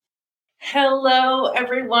Hello,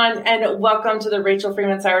 everyone, and welcome to the Rachel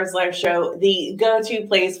Freeman Sowers Live Show, the go-to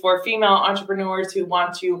place for female entrepreneurs who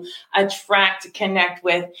want to attract, connect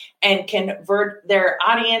with, and convert their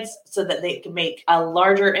audience so that they can make a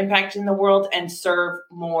larger impact in the world and serve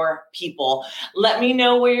more people. Let me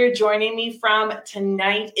know where you're joining me from.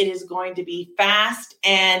 Tonight, it is going to be fast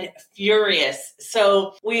and furious.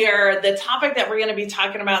 So the topic that we're going to be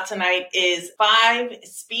talking about tonight is 5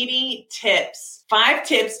 tips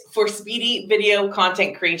for speedy video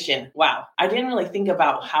content creation. Wow. I didn't really think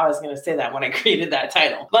about how I was going to say that when I created that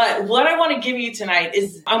title. But what I want to give you tonight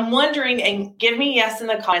is I'm wondering, and give me yes in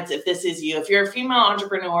the comments if this is you, if you're a female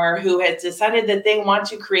entrepreneur who has decided that they want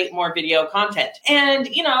to create more video content. And,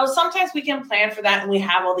 sometimes we can plan for that and we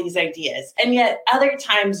have all these ideas. And yet other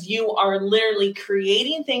times you are literally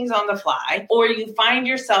creating things on the fly, or you find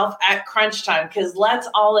yourself at crunch time, because let's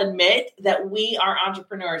all admit that we are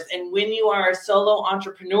entrepreneurs. And when you are a solo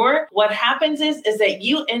entrepreneur, what happens is that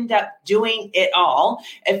you end up doing it all.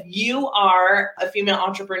 If you are a female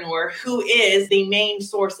entrepreneur who is the main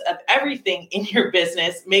source of everything in your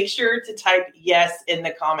business, make sure to type yes in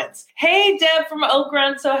the comments. Hey, Deb from Oak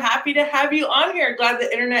Run, so happy to have you on here. Glad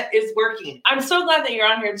the internet is working. I'm so glad that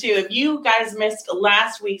you're on here too. If you guys missed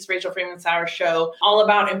last week's Rachel Freeman Sowers show, all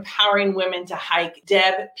about empowering women to hike,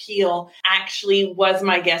 Deb Peel actually was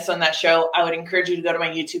my guest on that show. I would encourage you to go to my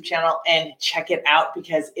YouTube channel and check it out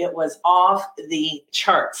because it was off the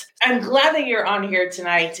charts. I'm glad that you're on here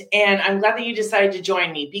tonight, and I'm glad that you decided to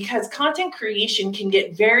join me because content creation can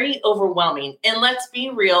get very overwhelming. And let's be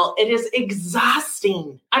real, it is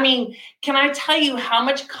exhausting. I mean, can I tell you how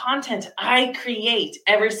much content I create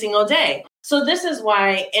every single day? So this is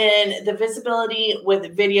why in the Visibility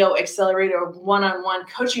with Video Accelerator one-on-one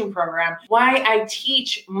coaching program, why I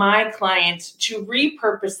teach my clients to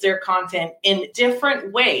repurpose their content in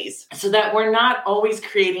different ways so that we're not always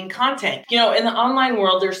creating content. In the online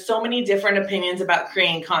world, there's so many different opinions about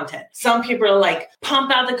creating content. Some people are like,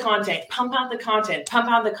 pump out the content, pump out the content, pump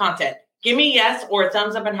out the content. Give me yes or a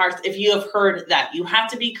thumbs up and hearts if you have heard that. You have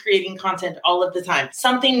to be creating content all of the time.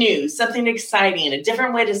 Something new, something exciting, a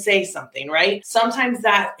different way to say something, right? Sometimes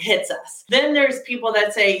that hits us. Then there's people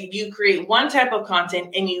that say you create one type of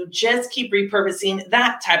content and you just keep repurposing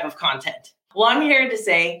that type of content. Well, I'm here to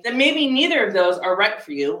say that maybe neither of those are right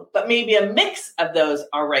for you, but maybe a mix of those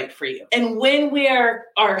are right for you. And when we are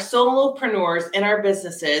solopreneurs in our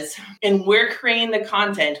businesses and we're creating the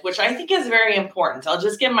content, which I think is very important, I'll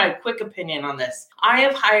just give my quick opinion on this. I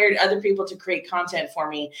have hired other people to create content for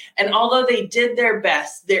me. And although they did their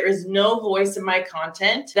best, there is no voice in my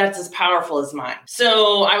content that's as powerful as mine.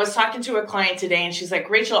 So I was talking to a client today and she's like,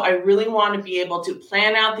 Rachel, I really want to be able to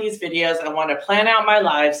plan out these videos. I want to plan out my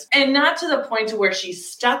lives, and not to the point to where she's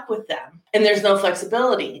stuck with them and there's no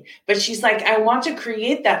flexibility. But she's like, I want to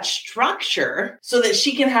create that structure so that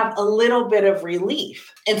she can have a little bit of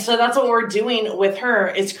relief. And so that's what we're doing with her,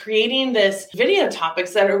 is creating this video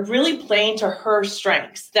topics that are really playing to her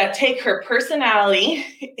strengths, that take her personality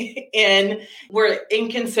in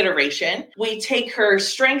consideration. We take her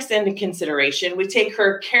strengths into consideration. We take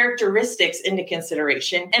her characteristics into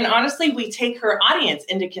consideration. And honestly, we take her audience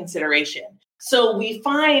into consideration. So we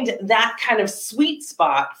find that kind of sweet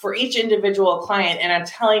spot for each individual client. And I'm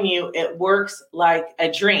telling you, it works like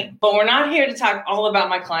a dream. But we're not here to talk all about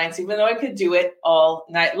my clients, even though I could do it all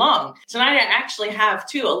night long. Tonight, I actually have,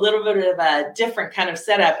 too, a little bit of a different kind of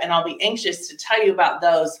setup, and I'll be anxious to tell you about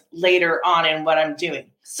those later on in what I'm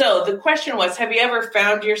doing. So the question was, have you ever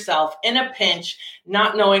found yourself in a pinch,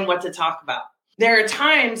 not knowing what to talk about? There are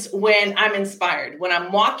times when I'm inspired, when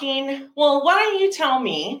I'm walking. Well, why don't you tell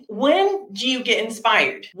me, when do you get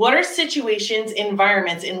inspired? What are situations,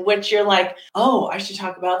 environments in which you're like, oh, I should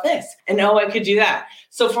talk about this, and oh, I could do that?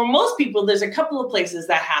 So for most people, there's a couple of places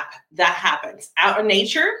that happens. Out in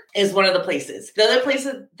nature is one of the places. The other place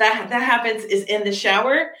that happens is in the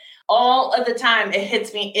shower. All of the time, it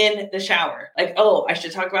hits me in the shower. Like, oh, I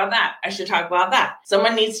should talk about that. I should talk about that.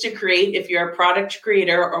 Someone needs to create, if you're a product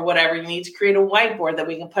creator or whatever, you need to create a whiteboard that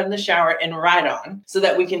we can put in the shower and write on so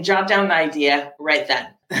that we can jot down the idea right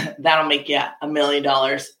then. That'll make you $1 million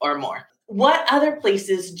or more. What other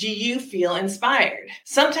places do you feel inspired?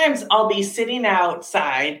 Sometimes I'll be sitting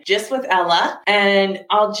outside just with Ella and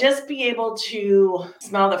I'll just be able to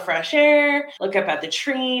smell the fresh air, look up at the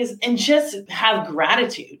trees, and just have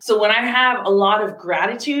gratitude. So when I have a lot of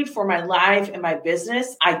gratitude for my life and my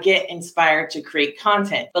business, I get inspired to create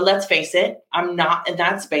content. But let's face it, I'm not in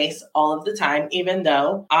that space all of the time, even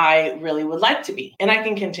though I really would like to be. And I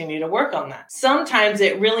can continue to work on that. Sometimes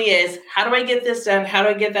it really is, how do I get this done? How do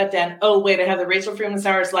I get that done? Oh, wait, I have the Rachel Freeman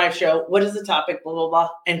Sowers live show. What is the topic? Blah, blah, blah.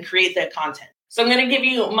 And create that content. So I'm going to give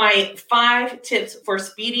you my 5 tips for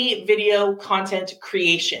speedy video content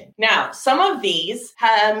creation. Now, some of these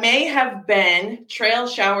may have been trail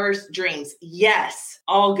showers dreams. Yes,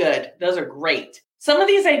 all good. Those are great. Some of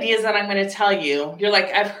these ideas that I'm going to tell you, you're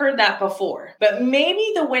like, I've heard that before, but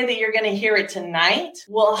maybe the way that you're going to hear it tonight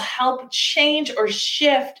will help change or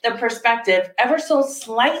shift the perspective ever so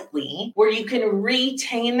slightly where you can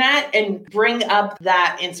retain that and bring up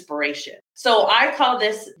that inspiration. So I call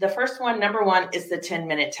this, the first one, number 1 is the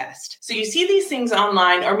 10-minute test. So you see these things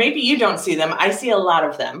online, or maybe you don't see them. I see a lot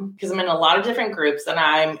of them because I'm in a lot of different groups and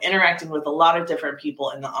I'm interacting with a lot of different people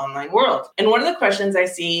in the online world. And one of the questions I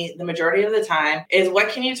see the majority of the time is, what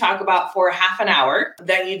can you talk about for half an hour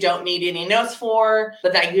that you don't need any notes for,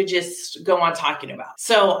 but that you just go on talking about?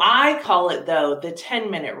 So I call it, though, the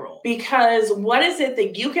 10-minute rule, because what is it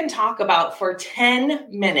that you can talk about for 10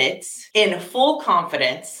 minutes in full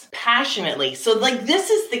confidence, passionately? So this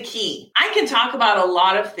is the key. I can talk about a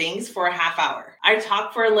lot of things for a half hour. I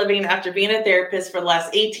talk for a living after being a therapist for the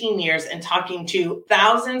last 18 years and talking to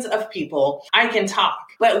thousands of people. I can talk.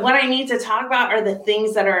 But what I need to talk about are the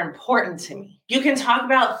things that are important to me. You can talk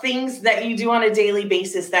about things that you do on a daily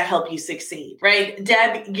basis that help you succeed, right?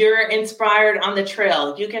 Deb, you're inspired on the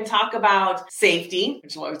trail. You can talk about safety,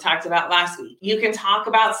 which is what we talked about last week. You can talk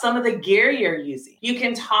about some of the gear you're using. You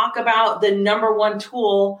can talk about the number 1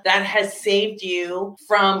 tool that has saved you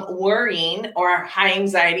from worrying or high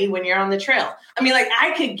anxiety when you're on the trail. I mean,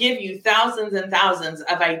 I could give you thousands and thousands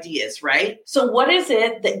of ideas, right? So what is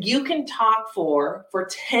it that you can talk for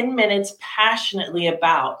 10 minutes passionately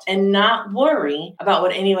about and not worry about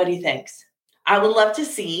what anybody thinks? I would love to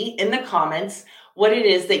see in the comments what it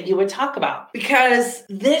is that you would talk about, because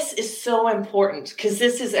this is so important, because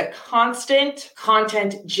this is a constant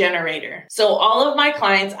content generator. So all of my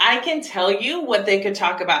clients, I can tell you what they could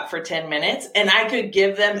talk about for 10 minutes, and I could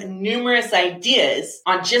give them numerous ideas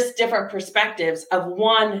on just different perspectives of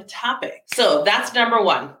one topic. So that's number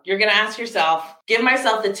 1. You're going to ask yourself, give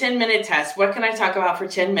myself the 10-minute test. What can I talk about for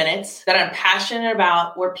 10 minutes that I'm passionate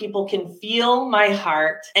about, where people can feel my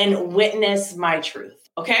heart and witness my truth?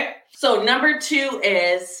 Okay. So number 2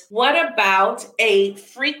 is, what about a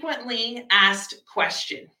frequently asked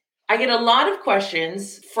question? I get a lot of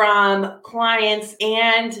questions from clients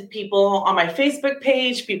and people on my Facebook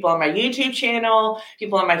page, people on my YouTube channel,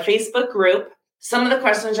 people on my Facebook group. Some of the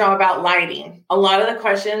questions are about lighting. A lot of the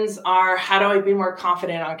questions are, how do I be more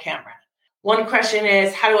confident on camera? One question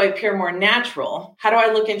is, how do I appear more natural? How do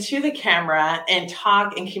I look into the camera and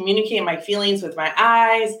talk and communicate my feelings with my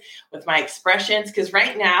eyes, with my expressions? Because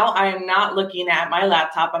right now I am not looking at my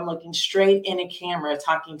laptop. I'm looking straight in a camera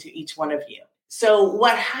talking to each one of you. So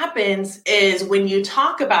what happens is, when you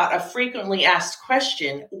talk about a frequently asked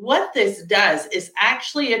question, what this does is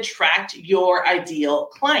actually attract your ideal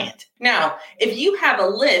client. Now, if you have a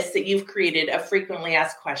list that you've created of frequently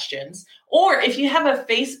asked questions, or if you have a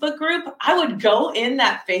Facebook group, I would go in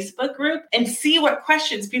that Facebook group and see what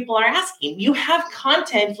questions people are asking. You have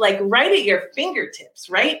content right at your fingertips,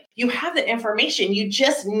 right? You have the information. You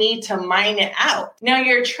just need to mine it out. Now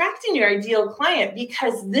you're attracting your ideal client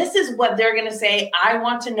because this is what they're going to say. I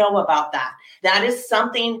want to know about that. That is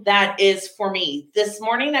something that is for me. This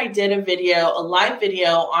morning, I did a live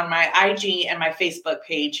video on my IG and my Facebook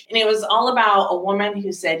page. And it was all about a woman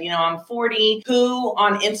who said, I'm 40, who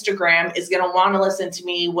on Instagram is going to want to listen to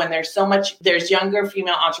me when there's younger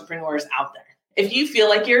female entrepreneurs out there. If you feel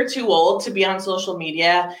like you're too old to be on social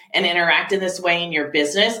media and interact in this way in your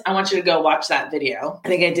business, I want you to go watch that video. I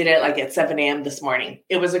think I did it at 7 a.m. this morning.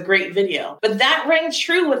 It was a great video, but that rang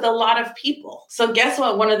true with a lot of people. So guess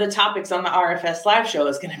what? One of the topics on the RFS live show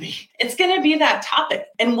is going to be, it's going to be that topic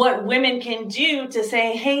and what women can do to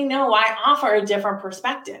say, hey, no, I offer a different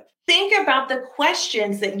perspective. Think about the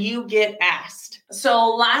questions that you get asked.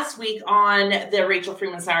 So last week on the Rachel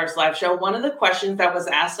Freeman Sowers live show, one of the questions that was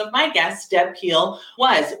asked of my guest, Deb Peel,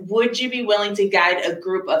 was, would you be willing to guide a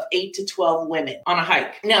group of 8 to 12 women on a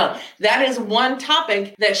hike? Now, that is one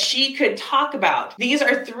topic that she could talk about. These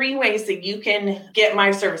are 3 ways that you can get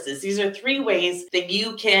my services. These are 3 ways that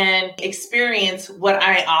you can experience what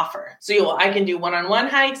I offer. So I can do one-on-one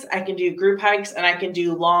hikes, I can do group hikes, and I can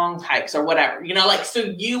do long hikes or whatever, so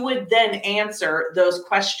you would then answer those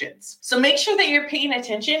questions. So make sure that you're paying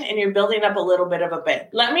attention and you're building up a little bit of a bed.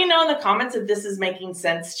 Let me know in the comments if this is making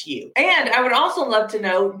sense to you. And I would also love to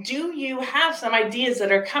know, do you have some ideas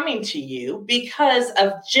that are coming to you because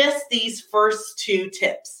of just these first 2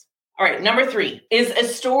 tips? All right, number 3 is a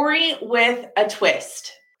story with a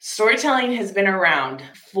twist. Storytelling has been around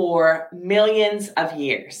for millions of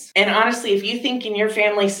years. And honestly, if you think in your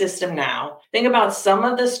family system now, think about some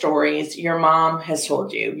of the stories your mom has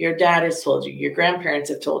told you, your dad has told you, your grandparents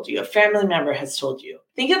have told you, a family member has told you.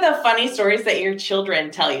 Think of the funny stories that your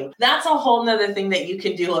children tell you. That's a whole nother thing that you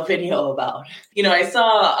can do a video about. I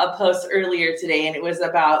saw a post earlier today and it was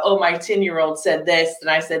about, my 10-year-old said this, and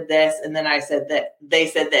I said this, and then I said that they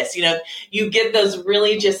said this. You get those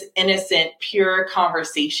really just innocent, pure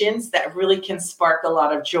conversations that really can spark a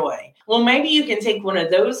lot of joy. Well, maybe you can take one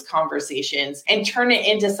of those conversations and turn it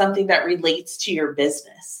into something that relates to your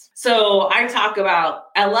business. So I talk about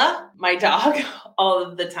Ella, my dog, all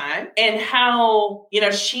of the time, and how,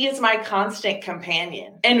 she is my constant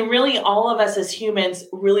companion. And really, all of us as humans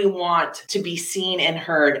really want to be seen and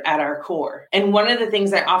heard at our core. And one of the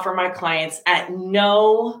things I offer my clients at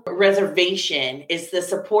no reservation is the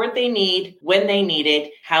support they need, when they need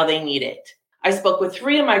it, how they need it. I spoke with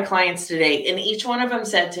 3 of my clients today, and each one of them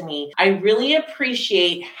said to me, I really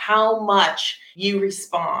appreciate how much you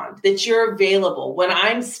respond, that you're available. When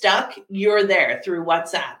I'm stuck, you're there through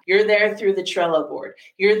WhatsApp. You're there through the Trello board.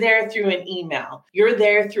 You're there through an email. You're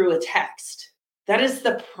there through a text. That is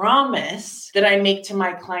the promise that I make to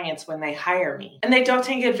my clients when they hire me, and they don't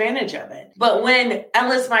take advantage of it. But when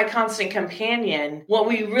Ella's my constant companion, what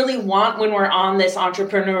we really want when we're on this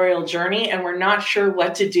entrepreneurial journey and we're not sure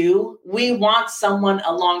what to do, we want someone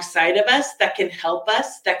alongside of us that can help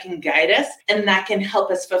us, that can guide us, and that can help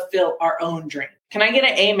us fulfill our own dream. Can I get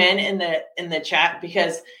an amen in the chat?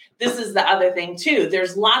 Because this is the other thing too.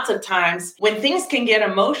 There's lots of times when things can get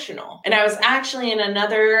emotional. And I was actually in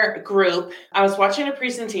another group. I was watching a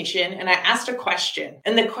presentation and I asked a question.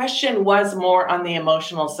 And the question was more on the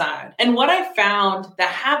emotional side. And what I found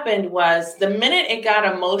that happened was the minute it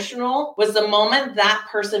got emotional was the moment that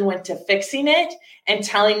person went to fixing it and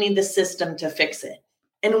telling me the system to fix it.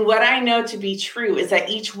 And what I know to be true is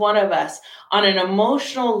that each one of us on an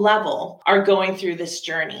emotional level are going through this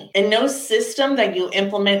journey, and no system that you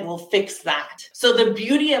implement will fix that. So the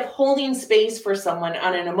beauty of holding space for someone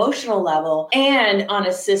on an emotional level and on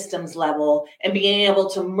a systems level and being able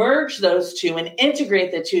to merge those two and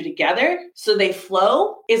integrate the two together so they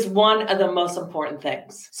flow is one of the most important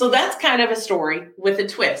things. So that's kind of a story with a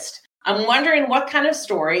twist. I'm wondering what kind of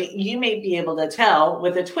story you may be able to tell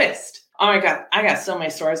with a twist. Oh my God, I got so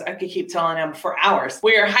many stories. I could keep telling them for hours.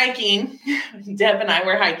 We are hiking. Deb and I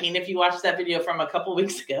were hiking. If you watched that video from a couple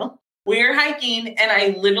weeks ago, we were hiking and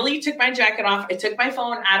I literally took my jacket off. I took my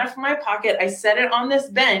phone out of my pocket. I set it on this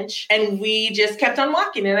bench and we just kept on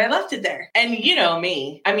walking and I left it there. And you know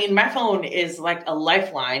me, my phone is like a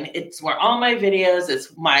lifeline. It's where all my videos,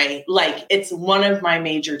 it's one of my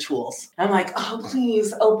major tools. I'm like,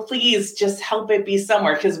 oh, please just help it be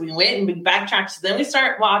somewhere. Cause we went and we backtracked. So then we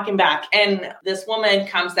start walking back and this woman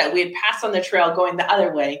comes that we had passed on the trail going the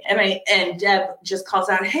other way. And Deb just calls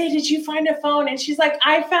out, hey, did you find a phone? And she's like,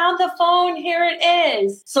 I found the phone, here it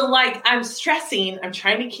is. So I'm stressing, I'm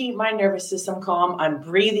trying to keep my nervous system calm. I'm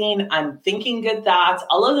breathing, I'm thinking good thoughts,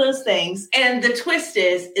 all of those things. And the twist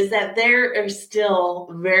is that there are still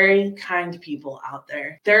very kind people out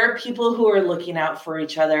there. There are people who are looking out for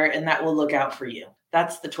each other and that will look out for you.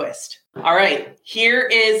 That's the twist. All right, here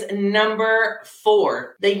is number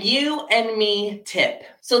 4, the you and me tip.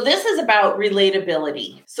 So this is about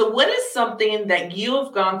relatability. So what is something that you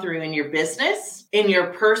have gone through in your business, in your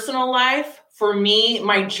personal life? For me,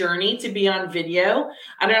 my journey to be on video,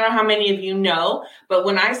 I don't know how many of you know, but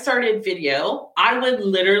when I started video, I would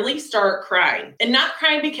literally start crying. And not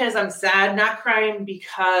crying because I'm sad, not crying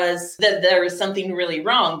because that there is something really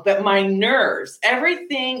wrong, but my nerves, every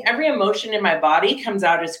emotion in my body comes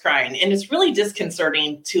out as crying. And it's really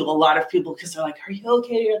disconcerting to a lot of people because they're like, are you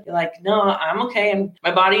okay? You're like, no, I'm okay. And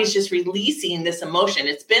my body is just releasing this emotion.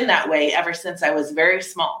 It's been that way ever since I was very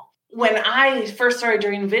small. When I first started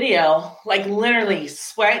doing video, literally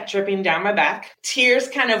sweat dripping down my back, tears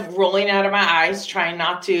kind of rolling out of my eyes, trying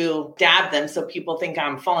not to dab them so people think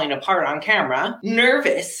I'm falling apart on camera,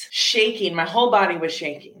 nervous, shaking, my whole body was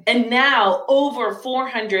shaking. And now over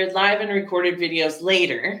 400 live and recorded videos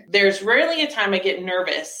later, there's rarely a time I get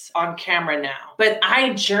nervous on camera now. But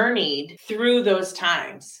I journeyed through those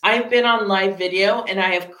times. I've been on live video and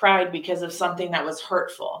I have cried because of something that was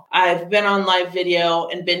hurtful. I've been on live video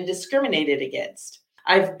and been discriminated against.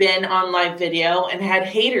 I've been on live video and had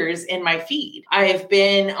haters in my feed. I've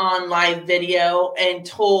been on live video and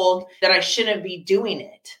told that I shouldn't be doing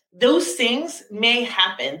it. Those things may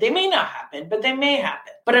happen. They may not happen, but they may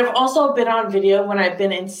happen. But I've also been on video when I've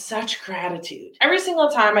been in such gratitude. Every single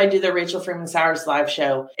time I do the Rachel Freeman Sowers live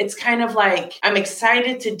show, it's kind of like I'm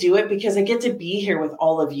excited to do it because I get to be here with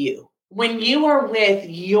all of you. When you are with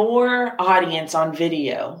your audience on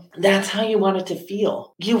video, that's how you want it to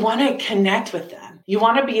feel. You want to connect with them. You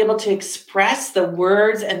want to be able to express the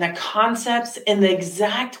words and the concepts in the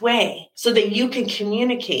exact way so that you can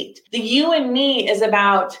communicate. The you and me is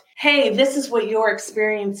about, hey, this is what you're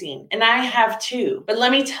experiencing, and I have too. But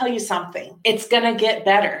let me tell you something. It's going to get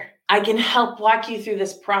better. I can help walk you through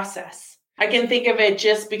this process. I can think of it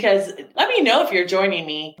just because, let me know if you're joining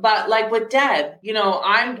me. But like with Deb,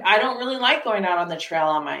 I don't really like going out on the trail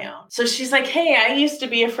on my own. So she's like, hey, I used to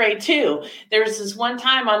be afraid too. There was this one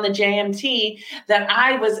time on the JMT that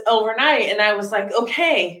I was overnight and I was like,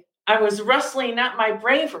 okay, I was rustling up my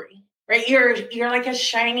bravery. Right? You're like a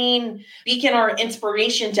shining beacon or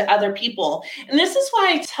inspiration to other people. And this is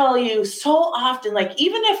why I tell you so often, like,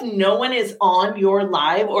 even if no one is on your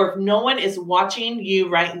live or if no one is watching you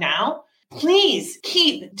right now, please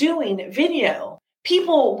keep doing video.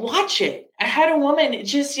 People watch it. I had a woman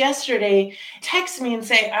just yesterday text me and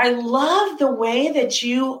say, I love the way that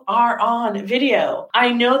you are on video.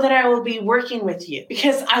 I know that I will be working with you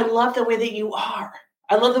because I love the way that you are.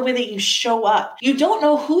 I love the way that you show up. You don't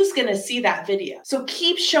know who's going to see that video. So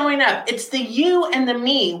keep showing up. It's the you and the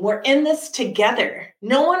me. We're in this together.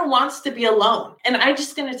 No one wants to be alone. And I'm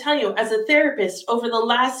just going to tell you, as a therapist over the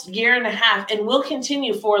last year and a half, and will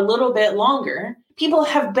continue for a little bit longer, people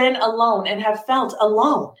have been alone and have felt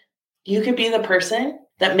alone. You could be the person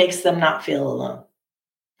that makes them not feel alone.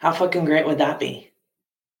 How fucking great would that be?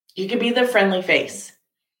 You could be the friendly face.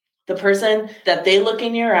 The person that they look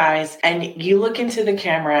in your eyes and you look into the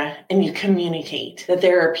camera and you communicate that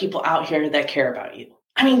there are people out here that care about you.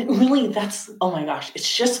 I mean, really, oh my gosh,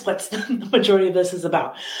 it's just what the majority of this is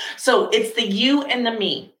about. So it's the you and the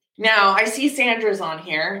me. Now, I see Sandra's on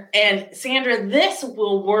here. And Sandra, this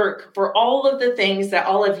will work for all of the things that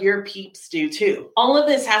all of your peeps do too. All of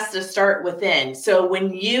this has to start within. So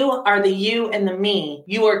when you are the you and the me,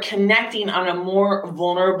 you are connecting on a more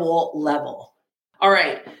vulnerable level. All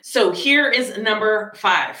right, so here is number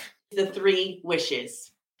 5, the 3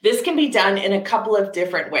 wishes. This can be done in a couple of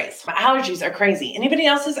different ways. My allergies are crazy. Anybody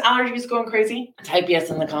else's allergies going crazy? Type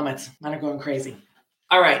yes in the comments. Mine are going crazy.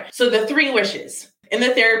 All right, so the 3 wishes. In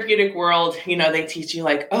the therapeutic world, they teach you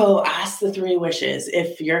like, oh, ask the 3 wishes.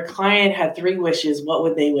 If your client had 3 wishes, what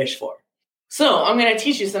would they wish for? So I'm going to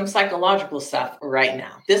teach you some psychological stuff right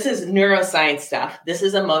now. This is neuroscience stuff. This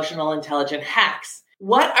is emotional intelligence hacks.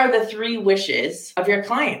 What are the 3 wishes of your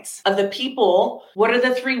clients? Of the people, what are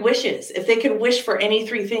the 3 wishes? If they could wish for any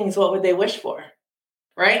 3 things, what would they wish for?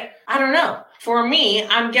 Right? I don't know. For me,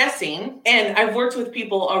 I'm guessing, and I've worked with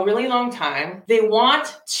people a really long time, they want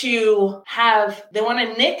to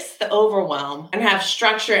nix the overwhelm and have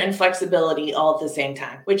structure and flexibility all at the same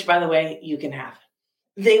time, which, by the way, you can have.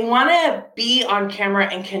 They want to be on camera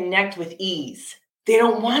and connect with ease. They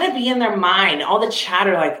don't want to be in their mind, all the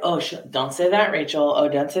chatter like, oh, don't say that, Rachel. Oh,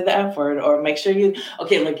 don't say the F word. Or make sure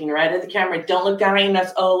looking right at the camera. Don't look down at your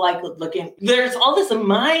nuts. Oh, looking. There's all this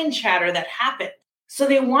mind chatter that happens. So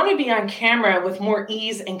they want to be on camera with more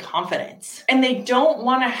ease and confidence. And they don't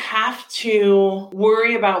want to have to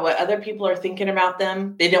worry about what other people are thinking about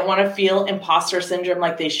them. They don't want to feel imposter syndrome,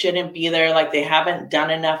 like they shouldn't be there, like they haven't done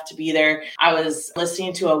enough to be there. I was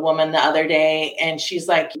listening to a woman the other day and she's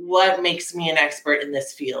like, what makes me an expert in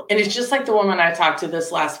this field? And it's just like the woman I talked to this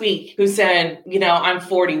last week who said, I'm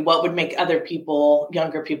 40. What would make other people,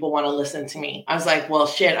 younger people, want to listen to me? I was like, well,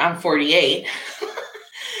 shit, I'm 48.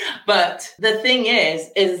 But the thing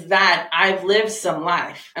is that I've lived some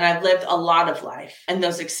life and I've lived a lot of life. And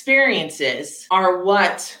those experiences are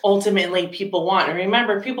what ultimately people want. And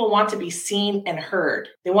remember, people want to be seen and heard.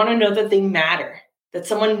 They want to know that they matter, that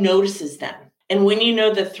someone notices them. And when you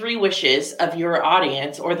know the 3 wishes of your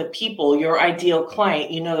audience or the people, your ideal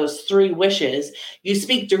client, those 3 wishes, you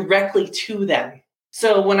speak directly to them.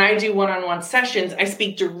 So when I do one-on-one sessions, I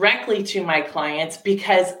speak directly to my clients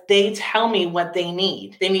because they tell me what they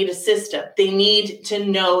need. They need a system. They need to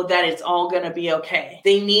know that it's all going to be okay.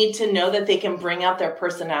 They need to know that they can bring out their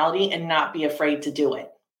personality and not be afraid to do it,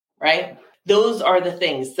 right? Those are the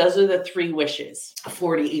things. Those are the 3 wishes.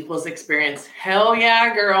 40 equals experience. Hell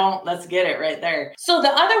yeah, girl. Let's get it right there. So the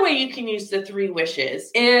other way you can use the 3 wishes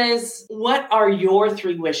is, what are your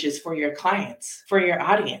 3 wishes for your clients, for your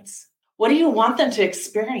audience? What do you want them to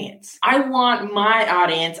experience? I want my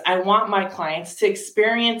audience, I want my clients to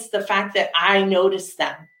experience the fact that I notice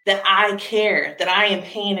them, that I care, that I am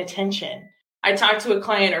paying attention. I talked to a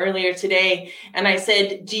client earlier today and I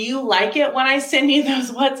said, do you like it when I send you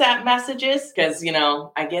those WhatsApp messages? Because,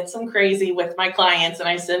 I get some crazy with my clients and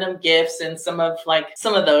I send them gifts and some of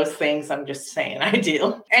those things. I'm just saying I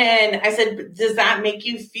do. And I said, does that make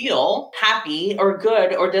you feel happy or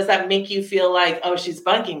good? Or does that make you feel like, oh, she's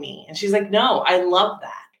bugging me? And she's like, no, I love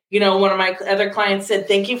that. One of my other clients said,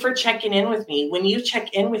 thank you for checking in with me. When you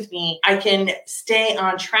check in with me, I can stay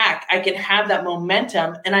on track. I can have that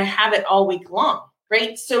momentum and I have it all week long,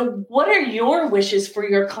 right? So what are your wishes for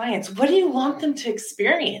your clients? What do you want them to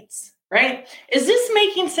experience, right? Is this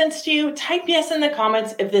making sense to you? Type yes in the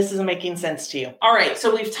comments if this is making sense to you. All right,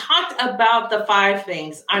 so we've talked about the 5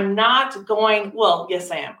 things.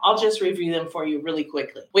 Yes, I am. I'll just review them for you really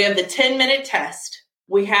quickly. We have the 10-minute test.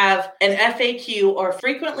 We have an FAQ or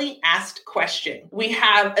frequently asked question. We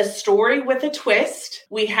have a story with a twist.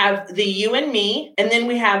 We have the you and me, and then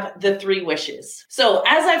we have the 3 wishes. So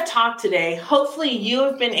as I've talked today, hopefully you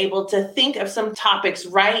have been able to think of some topics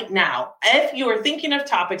right now. If you are thinking of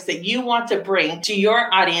topics that you want to bring to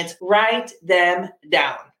your audience, write them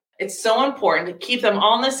down. It's so important to keep them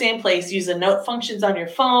all in the same place. Use the note functions on your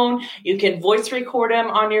phone. You can voice record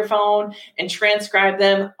them on your phone and transcribe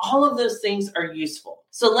them. All of those things are useful.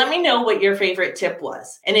 So let me know what your favorite tip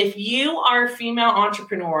was. And if you are a female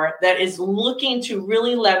entrepreneur that is looking to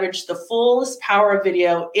really leverage the fullest power of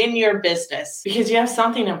video in your business, because you have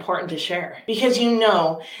something important to share, because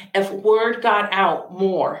if word got out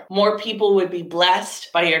more people would be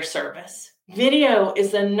blessed by your service. Video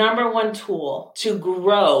is the number 1 tool to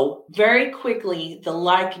grow very quickly the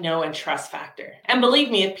like, know, and trust factor. And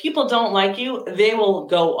believe me, if people don't like you, they will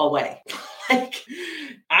go away.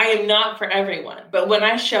 I am not for everyone, but when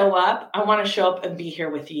I show up, I want to show up and be here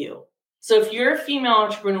with you. So if you're a female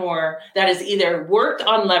entrepreneur that has either worked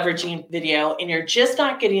on leveraging video and you're just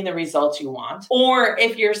not getting the results you want, or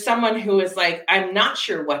if you're someone who is like, I'm not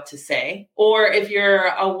sure what to say, or if you're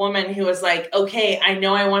a woman who is like, okay, I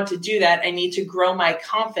know I want to do that. I need to grow my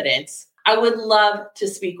confidence. I would love to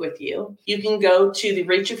speak with you. You can go to the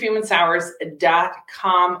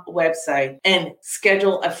RachelFreemanSowers.com website and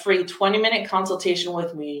schedule a free 20-minute consultation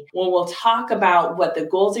with me where we'll talk about what the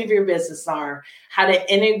goals of your business are, how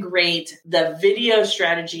to integrate the video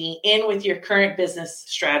strategy in with your current business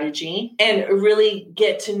strategy, and really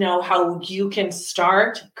get to know how you can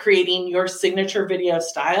start creating your signature video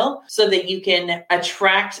style so that you can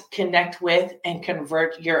attract, connect with, and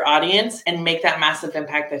convert your audience and make that massive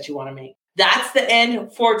impact that you want to make. That's the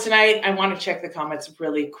end for tonight. I want to check the comments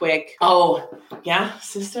really quick. Oh, yeah,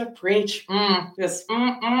 Sister Preach.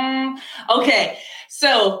 Okay,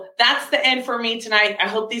 so that's the end for me tonight. I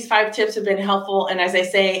hope these 5 tips have been helpful. And as I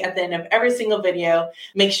say at the end of every single video,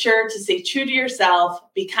 make sure to stay true to yourself,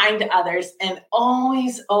 be kind to others, and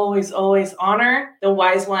always, always, always honor the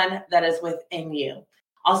wise one that is within you.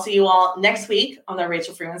 I'll see you all next week on the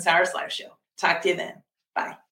Rachel Freeman Sowers Live Show. Talk to you then. Bye.